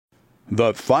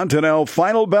The Fontanelle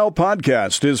Final Bell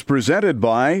podcast is presented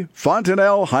by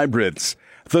Fontanelle Hybrids.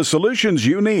 The solutions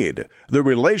you need, the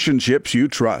relationships you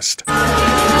trust.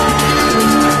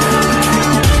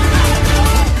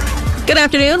 Good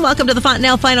afternoon. Welcome to the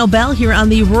Fontanelle Final Bell here on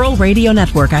the Rural Radio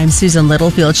Network. I'm Susan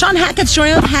Littlefield. Shawn Hackett's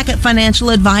joining with Hackett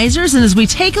Financial Advisors. And as we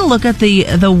take a look at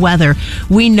the weather,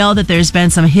 we know that there's been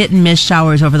some hit and miss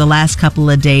showers over the last couple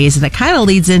of days. And it kind of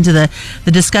leads into the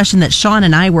discussion that Shawn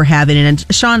and I were having. And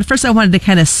Shawn, first I wanted to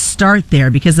kind of start there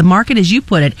because the market, as you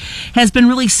put it, has been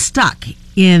really stuck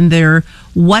in their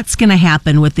what's going to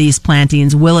happen with these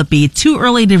plantings. Will it be too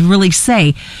early to really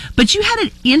say? But you had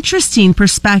an interesting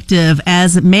perspective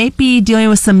as it may be dealing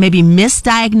with some maybe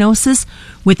misdiagnosis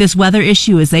with this weather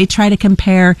issue as they try to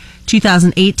compare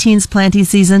 2018's planting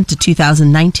season to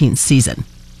 2019's season.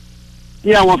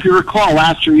 Yeah, well, if you recall,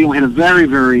 last year, we had a very,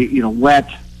 very, wet,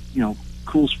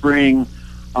 cool spring,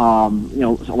 a lot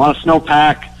of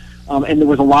snowpack. And there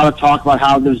was a lot of talk about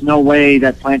how there's no way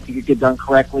that planting could get done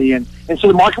correctly. And so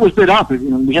the market was bid up.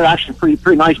 We had actually a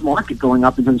pretty nice market going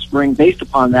up into the spring based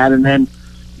upon that. And then,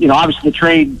 obviously the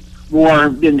trade war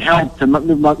didn't help to move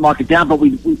the market down, but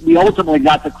we ultimately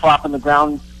got the crop in the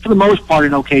ground for the most part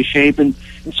in okay shape. And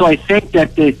so I think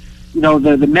that the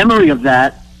memory of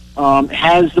that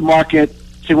has the market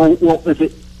say, well, if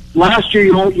it last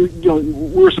year, we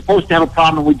were supposed to have a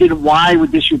problem and we didn't, why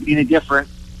would this year be any different?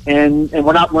 And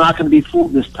we're not going to be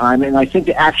fooled this time. And I think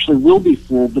it actually will be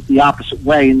fooled, but the opposite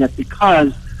way. And that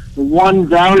because the one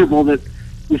variable that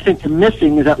we think is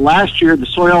missing is that last year the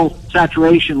soil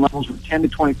saturation levels were 10 to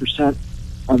 20%.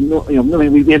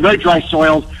 We had very dry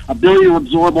soils, ability to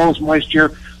absorb all this moisture,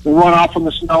 the runoff from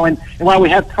the snow. And while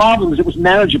we had problems, it was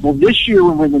manageable. This year,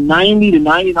 when we're in the 90 to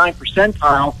 99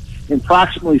 percentile in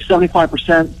approximately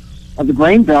 75% of the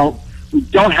grain belt, we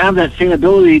don't have that same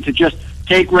ability to just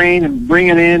take rain and bring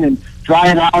it in and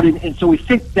dry it out. And so we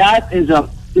think that is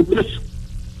we're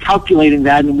miscalculating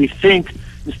that, and we think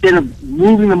instead of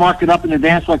moving the market up in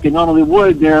advance like they normally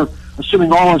would, they're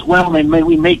assuming all is well, and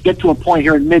we may get to a point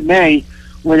here in mid-May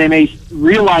where they may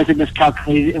realize they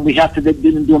miscalculated, and we have to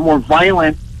then do a more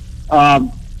violent,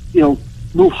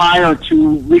 move higher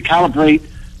to recalibrate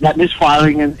that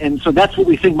misfiring. And so that's what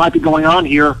we think might be going on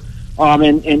here,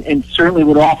 and certainly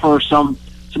would offer some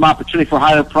opportunity for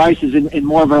higher prices in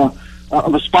more of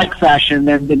a spike fashion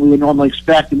than we would normally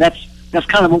expect. And that's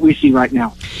kind of what we see right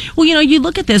now. Well, you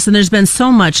look at this and there's been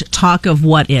so much talk of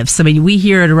what ifs. I mean, we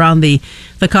hear it around the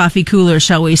coffee cooler,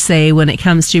 shall we say, when it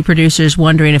comes to producers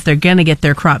wondering if they're going to get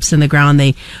their crops in the ground.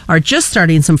 They are just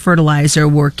starting some fertilizer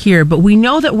work here, but we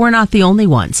know that we're not the only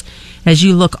ones. As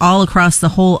you look all across the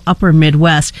whole upper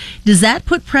Midwest, does that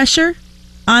put pressure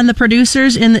on the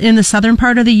producers in the southern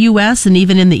part of the U.S. and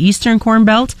even in the eastern Corn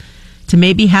Belt to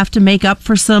maybe have to make up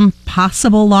for some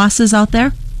possible losses out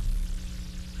there?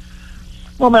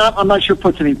 Well, I'm not sure it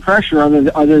puts any pressure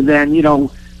other than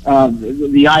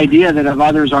the idea that if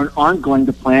others aren't going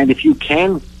to plant, if you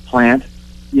can plant,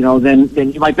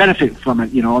 then you might benefit from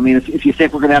it. If you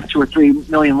think we're going to have 2 or 3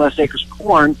 million less acres of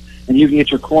corn, and you can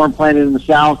get your corn planted in the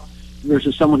south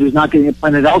versus someone who's not getting it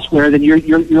planted elsewhere, then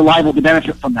you're liable to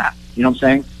benefit from that. You know what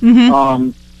I'm saying?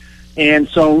 Mm-hmm. And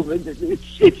so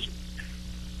it's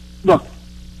look,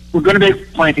 we're going to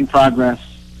make planting progress.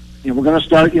 We're going to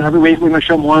start. Every week we're going to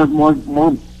show more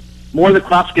of the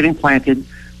crops getting planted.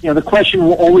 The question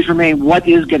will always remain: what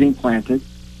is getting planted?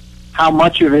 How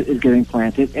much of it is getting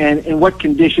planted? And in what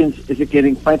conditions is it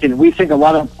getting planted? And we think a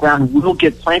lot of ground will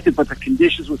get planted, but the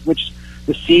conditions with which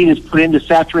the seed is put into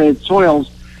saturated soils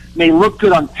may look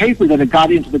good on paper that it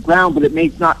got into the ground, but it may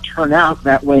not turn out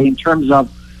that way in terms of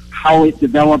how it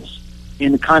develops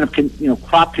in the kind of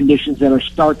crop conditions that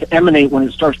start to emanate when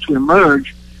it starts to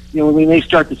emerge. We may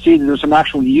start to see that there's some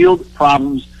actual yield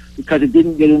problems because it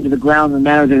didn't get into the ground in the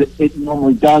manner that it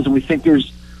normally does, and we think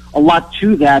there's a lot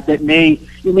to that may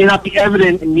not be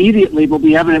evident immediately, but will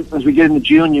be evident as we get into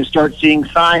June. You start seeing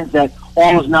signs that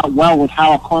all is not well with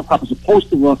how a corn crop is supposed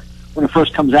to look when it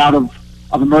first comes out of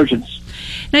emergence.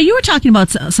 Now, you were talking about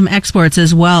some exports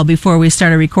as well before we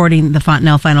started recording the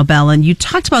Fontanelle Final Bell, and you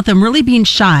talked about them really being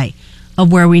shy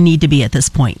of where we need to be at this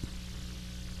point.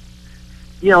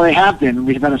 They have been.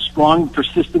 We've had a strong,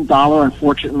 persistent dollar,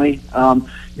 unfortunately.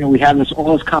 We have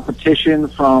all this competition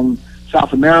from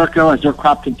South America as their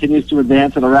crop continues to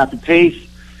advance at a rapid pace.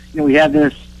 We have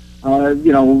this,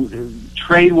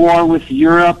 trade war with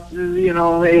Europe, and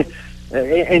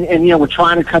we're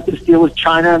trying to cut this deal with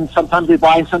China, and sometimes they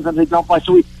buy and sometimes they don't buy.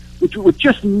 So we're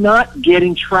just not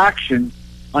getting traction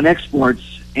on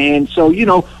exports. And so,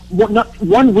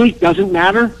 1 week doesn't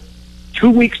matter. 2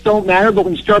 weeks don't matter, but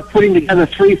when you start putting together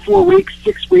 3, 4 weeks,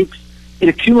 6 weeks, it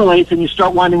accumulates, and you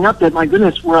start winding up that, my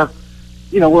goodness, we're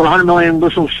 100 million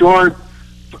bushels short,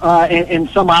 and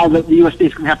somehow the USDA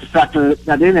is going to have to factor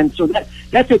that in. And so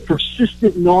that's a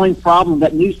persistent, gnawing problem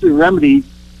that needs to be remedied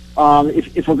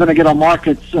if we're going to get our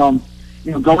markets going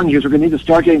here. So we're going to need to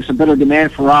start getting some better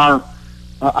demand for our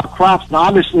crops. And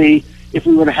obviously, if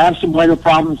we were to have some weather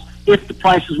problems, if the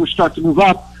prices would start to move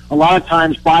up, a lot of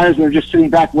times buyers that are just sitting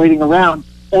back waiting around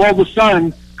all of a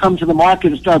sudden come to the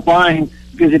market and start buying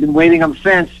because they've been waiting on the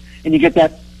fence, and you get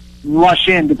that rush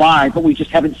in to buy. But we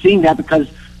just haven't seen that because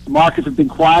the markets have been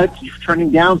quiet,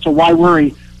 turning down. So why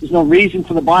worry? There's no reason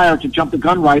for the buyer to jump the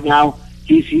gun right now.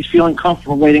 He's feeling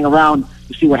comfortable waiting around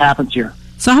to see what happens here.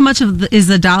 So how much is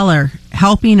the dollar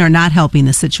helping or not helping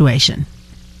the situation?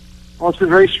 Well, it's been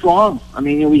very strong. I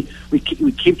mean, we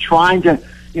keep trying to,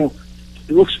 it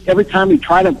looks every time we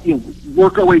try to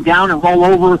work our way down and roll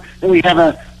over. Then we have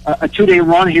a 2-day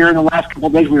run here in the last couple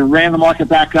of days. We ran the market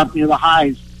back up near the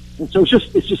highs, and so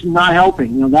it's just not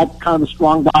helping. That kind of a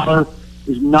strong dollar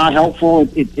is not helpful.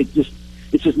 It's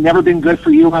just never been good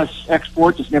for U.S.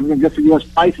 exports. It's never been good for U.S.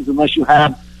 prices unless you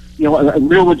have a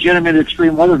real legitimate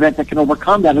extreme weather event that can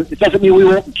overcome that. It doesn't mean we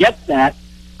won't get that,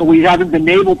 but we haven't been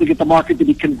able to get the market to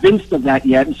be convinced of that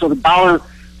yet. And so the dollar,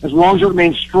 as long as it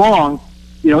remains strong,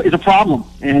 is a problem.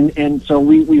 And so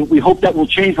we hope that will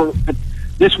change. But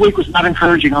this week was not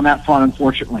encouraging on that front,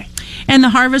 unfortunately. And the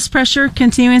harvest pressure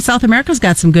continuing. South America's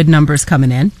got some good numbers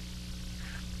coming in.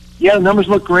 Yeah, the numbers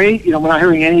look great. We're not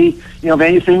hearing any, of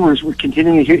anything. We're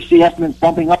continuing to see estimates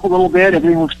bumping up a little bit.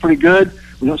 Everything looks pretty good.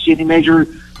 We don't see any major,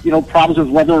 problems with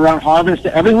weather around harvest.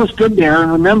 Everything looks good there.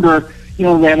 And remember, they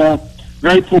had a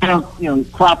very poor,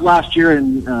 crop last year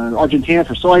in Argentina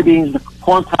for soybeans. The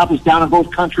corn crop is down in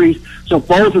both countries. So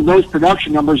both of those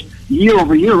production numbers year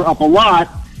over year are up a lot.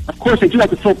 Of course, they do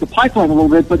have to fill up the pipeline a little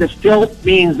bit, but that still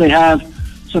means they have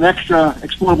some extra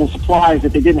exportable supplies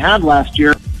that they didn't have last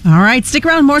year. All right, stick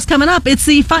around. More's coming up. It's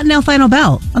the Fontanelle Final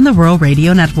Bell on the Rural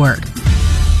Radio Network.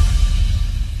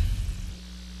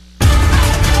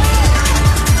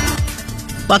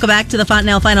 Welcome back to the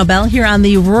Fontanelle Final Bell here on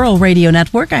the Rural Radio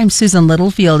Network. I'm Susan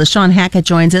Littlefield. As Shawn Hackett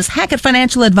joins us, Hackett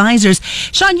Financial Advisors.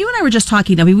 Shawn, you and I were just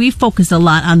talking. We focused a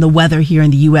lot on the weather here in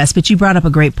the U.S., but you brought up a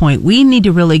great point. We need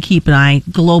to really keep an eye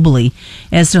globally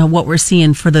as to what we're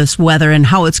seeing for this weather and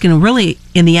how it's going to really,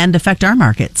 in the end, affect our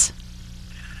markets.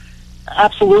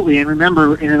 Absolutely. And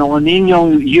remember, in an El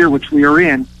Nino year, which we are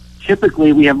in,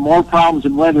 typically we have more problems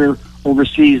in weather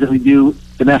overseas than we do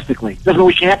domestically. Doesn't mean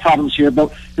we can't have problems here,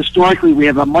 but historically we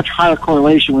have a much higher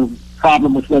correlation with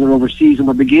problem with weather overseas, and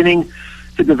we're beginning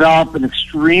to develop an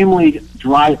extremely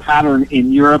dry pattern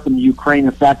in Europe and Ukraine.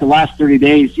 In fact, the last 30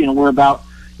 days, we're about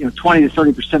 20 to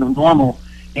 30% of normal,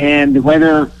 and the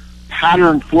weather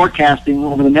pattern forecasting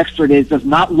over the next 30 days does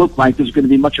not look like there's going to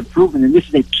be much improvement. And this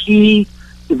is a key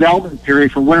development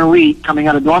period for winter wheat coming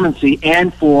out of dormancy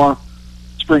and for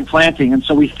spring planting. And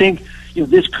so we think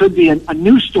this could be a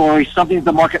new story, something that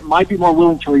the market might be more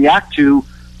willing to react to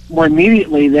more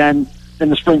immediately than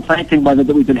the spring planting weather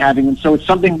that we've been having. And so it's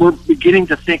something we're beginning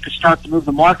to think could start to move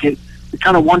the market. We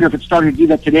kind of wonder if it started to do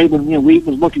that today when wheat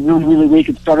was looking really, really weak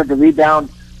and started to rebound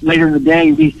later in the day.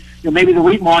 Maybe the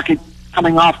wheat market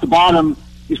coming off the bottom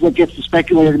is what gets the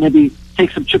speculator to maybe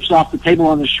take some chips off the table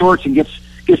on the shorts and gets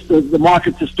the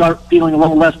market to start feeling a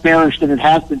little less bearish than it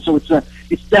has been. So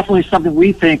it's definitely something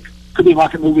we think could be a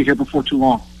market mover here before too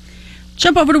long.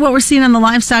 Jump over to what we're seeing on the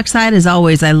livestock side. As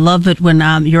always, I love it when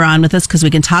you're on with us because we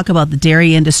can talk about the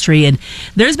dairy industry. And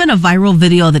there's been a viral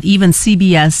video that even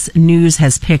CBS News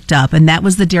has picked up, and that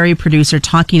was the dairy producer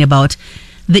talking about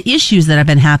the issues that have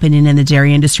been happening in the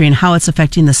dairy industry and how it's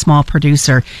affecting the small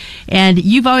producer. And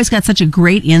you've always got such a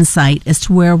great insight as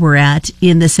to where we're at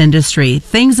in this industry.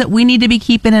 Things that we need to be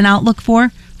keeping an outlook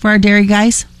for our dairy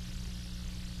guys?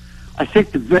 I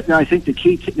think the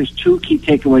key. There's two key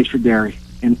takeaways for dairy,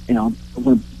 and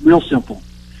real simple.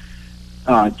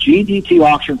 GDT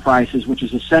auction prices, which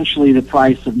is essentially the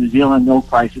price of New Zealand milk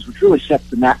prices, which really sets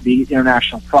the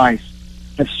international price,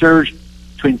 have surged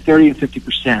between 30 and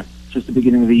 50% since the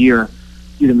beginning of the year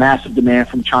due to massive demand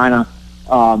from China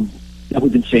that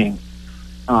we've been seeing.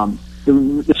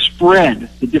 The spread,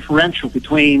 the differential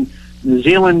between New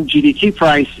Zealand GDT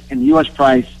price and the U.S.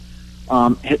 price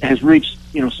has reached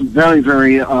some very,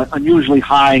 very unusually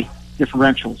high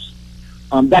differentials.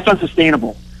 That's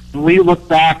unsustainable. When we look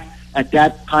back at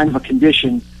that kind of a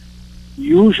condition,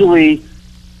 usually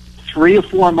 3 or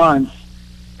 4 months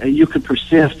you could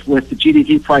persist with the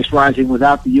GDT price rising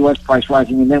without the U.S. price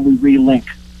rising, and then we relink.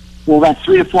 Well, that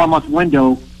 3 to 4 month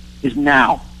window is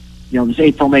now, this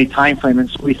April-May timeframe, and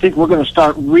so we think we're going to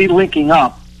start relinking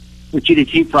up with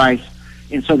GDT price,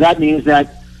 and so that means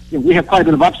that we have quite a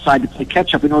bit of upside to play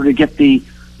catch up in order to get the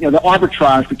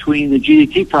arbitrage between the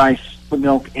GDT price for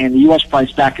milk and the U.S.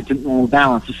 price back into normal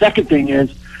balance. The second thing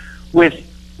is, with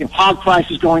hog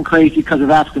prices going crazy because of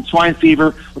African swine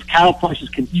fever, with cattle prices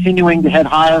continuing to head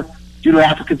higher due to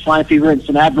African swine fever and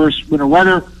some adverse winter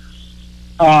weather,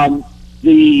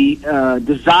 the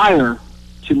desire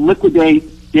to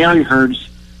liquidate dairy herds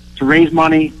to raise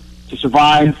money, to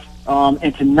survive,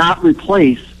 and to not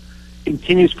replace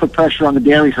continues to put pressure on the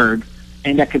dairy herd,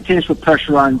 and that continues to put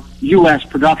pressure on U.S.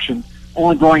 production,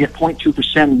 only growing at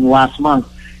 0.2% in the last month.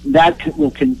 That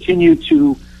will continue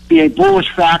to be a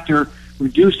bullish factor,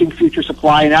 reducing future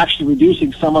supply and actually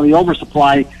reducing some of the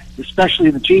oversupply, especially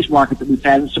in the cheese market that we've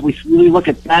had. And so we really look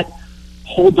at that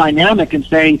whole dynamic and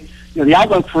say, the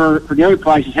outlook for dairy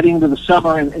prices heading into the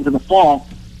summer and into the fall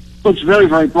looks very,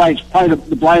 very bright. It's probably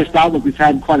the brightest outlook we've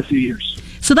had in quite a few years.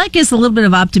 So that gives a little bit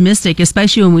of optimistic,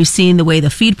 especially when we've seen the way the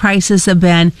feed prices have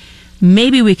been.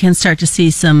 Maybe we can start to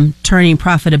see some turning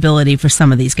profitability for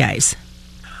some of these guys.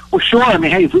 Well, sure. I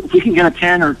mean, hey, if we can get a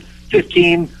 10 or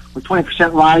 15 or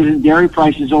 20% rise in dairy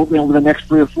prices over the next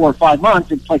 3 or 4 or 5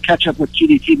 months and play catch up with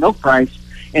GDT milk price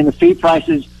and the feed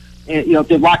prices, if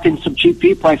they lock in some cheap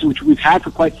feed prices, which we've had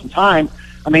for quite some time,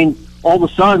 I mean, all of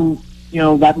a sudden,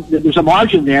 that there's a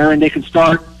margin there and they can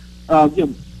start,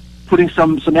 putting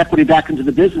some equity back into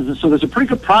the business. And so there's a pretty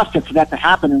good prospect for that to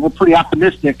happen, and we're pretty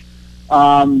optimistic,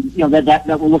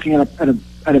 that we're looking at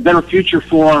a better future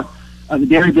for the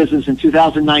dairy business in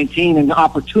 2019 and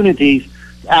opportunities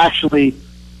to actually,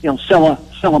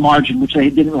 sell a margin, which they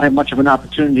didn't really have much of an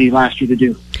opportunity last year to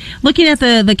do. Looking at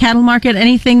the cattle market,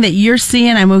 anything that you're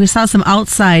seeing? I mean, we saw some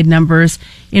outside numbers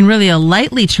in really a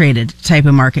lightly traded type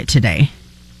of market today.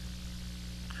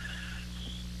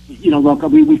 Look,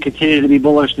 we continue to be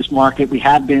bullish this market. We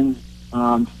have been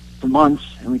for months,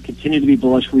 and we continue to be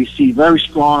bullish. We see very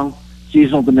strong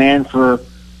seasonal demand for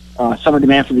summer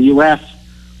demand for the U.S.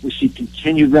 We see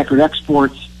continued record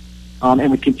exports, and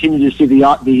we continue to see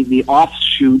the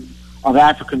offshoot of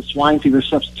African swine fever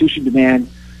substitution demand,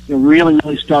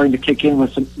 really starting to kick in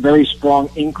with some very strong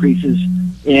increases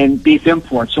in beef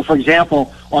imports. So, for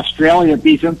example, Australia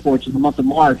beef imports in the month of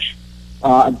March,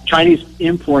 Chinese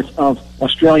imports of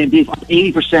Australian beef up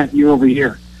 80% year over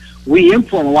year. We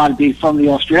import a lot of beef from the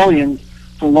Australians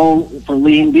for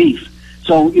lean beef.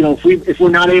 So, if we're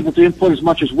not able to import as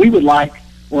much as we would like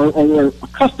or we're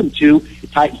accustomed to,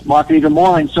 it tightens the market even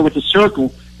more. And so it's a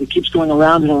circle that keeps going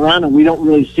around and around, and we don't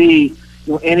really see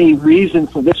any reason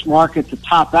for this market to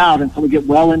top out until we get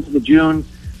well into the June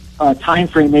time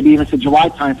frame, maybe even to July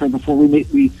time frame, before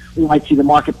we might see the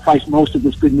market price most of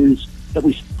this good news that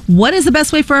we see. What is the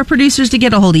best way for our producers to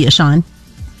get a hold of you, Shawn?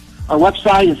 Our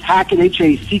website is Hackett,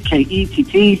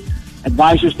 Hackett,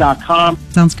 advisors.com.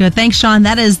 Sounds good. Thanks, Shawn.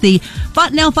 That is the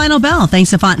Fontenelle Final Bell.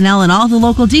 Thanks to Fontenelle and all the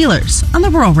local dealers on the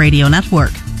Rural Radio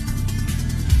Network.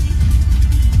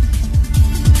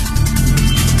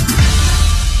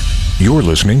 You're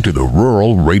listening to the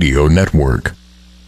Rural Radio Network.